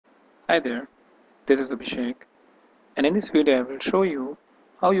Hi there, this is Abhishek, and in this video I will show you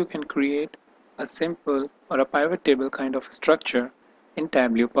how you can create a simple or a pivot table kind of structure in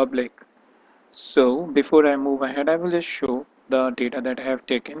Tableau Public. So before I move ahead, I will just show the data that I have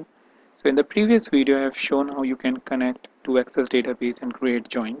taken. So in the previous video I have shown how you can connect to Access database and create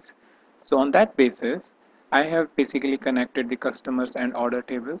joins. So on that basis, I have basically connected the customers and order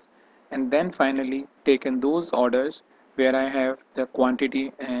tables and then finally taken those orders where I have the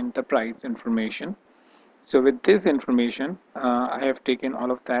quantity and the price information. So with this information, I have taken all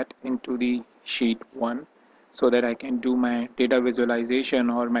of that into the sheet 1 so that I can do my data visualization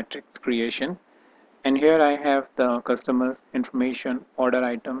or matrix creation. And here I have the customers information order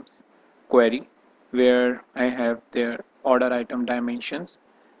items query where I have their order item dimensions,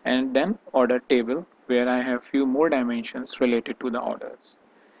 and then order table where I have few more dimensions related to the orders.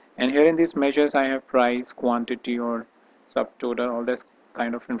 And here in these measures I have price, quantity or subtotal, all this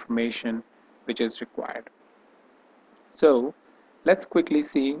kind of information which is required. So let's quickly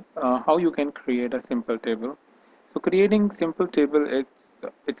see how you can create a simple table. So creating simple table,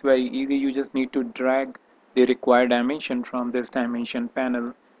 it's very easy. You just need to drag the required dimension from this dimension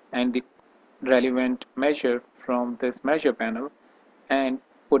panel and the relevant measure from this measure panel and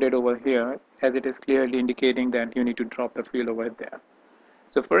put it over here, as it is clearly indicating that you need to drop the field over there.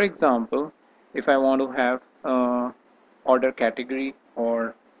 So for example, if I want to have order category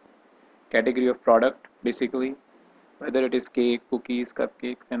or category of product, basically whether it is cake, cookies,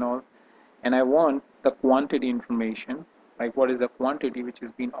 cupcakes and all, and I want the quantity information, like what is the quantity which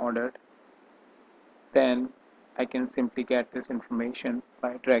is being ordered, then I can simply get this information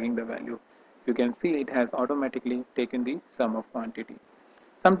by dragging the value. You can see it has automatically taken the sum of quantity.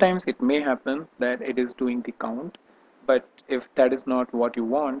 Sometimes it may happen that it is doing the count, but if that is not what you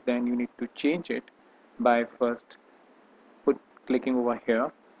want, then you need to change it by first clicking over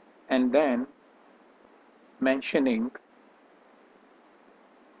here and then mentioning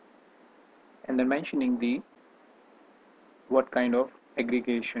the what kind of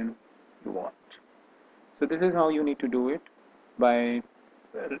aggregation you want. So this is how you need to do it, by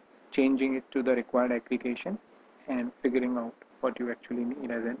changing it to the required aggregation and figuring out what you actually need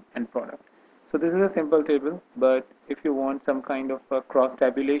as an end product. So this is a simple table, but if you want some kind of a cross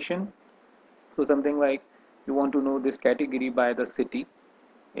tabulation, so something like you want to know this category by the city,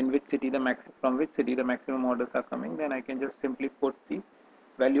 in which city from which city the maximum orders are coming, then I can just simply put the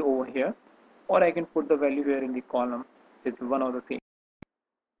value over here, or I can put the value here in the column. It's one or the same.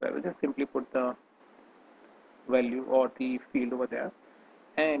 So I will just simply put the value or the field over there,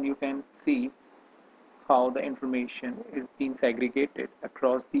 and you can see how the information is being segregated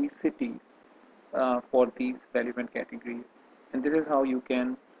across these cities for these relevant categories. And this is how you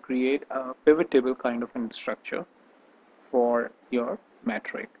can create a pivot table kind of structure for your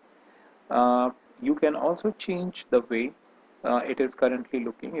metric. You can also change the way it is currently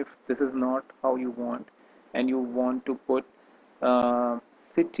looking. If this is not how you want, and you want to put uh,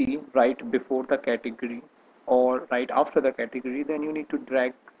 city right before the category or right after the category, then you need to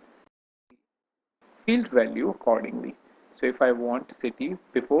drag field value accordingly. So if I want city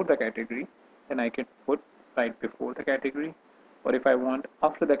before the category, then I can put right before the category, or if I want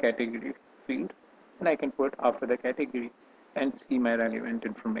after the category field, then I can put after the category and see my relevant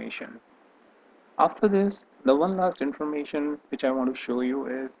information. After this, the one last information which I want to show you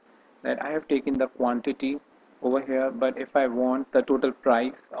is that I have taken the quantity over here, but if I want the total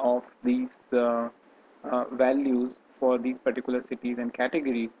price of these values for these particular cities and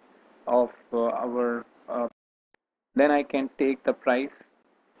category of our then I can take the price,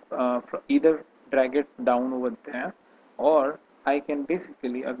 either drag it down over there, or I can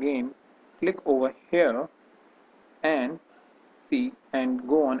basically again click over here and see and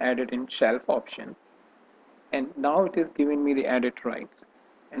go on edit in shelf options, and now it is giving me the edit rights.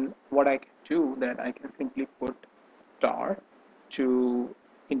 And what I can do, that I can simply put star to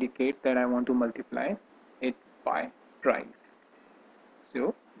indicate that I want to multiply it by price.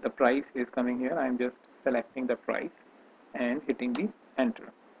 So the price is coming here. I'm just selecting the price and hitting the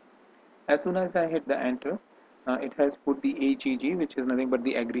enter. As soon as I hit the enter, it has put the AGG, which is nothing but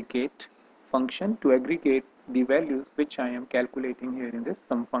the aggregate function, to aggregate the values which I am calculating here in this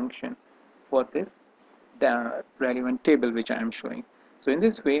sum function for this the relevant table which I am showing. So in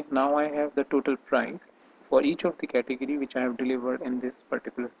this way, now I have the total price for each of the category which I have delivered in this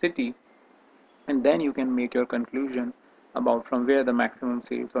particular city, and then you can make your conclusion about from where the maximum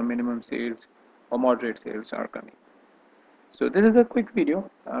sales or minimum sales or moderate sales are coming. So this is a quick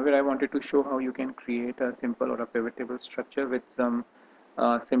video where I wanted to show how you can create a simple or a pivot table structure with some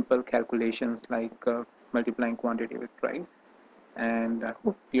simple calculations like multiplying quantity with price. And I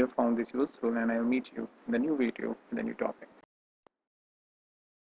hope you have found this useful, and I'll meet you in the new video with a new topic.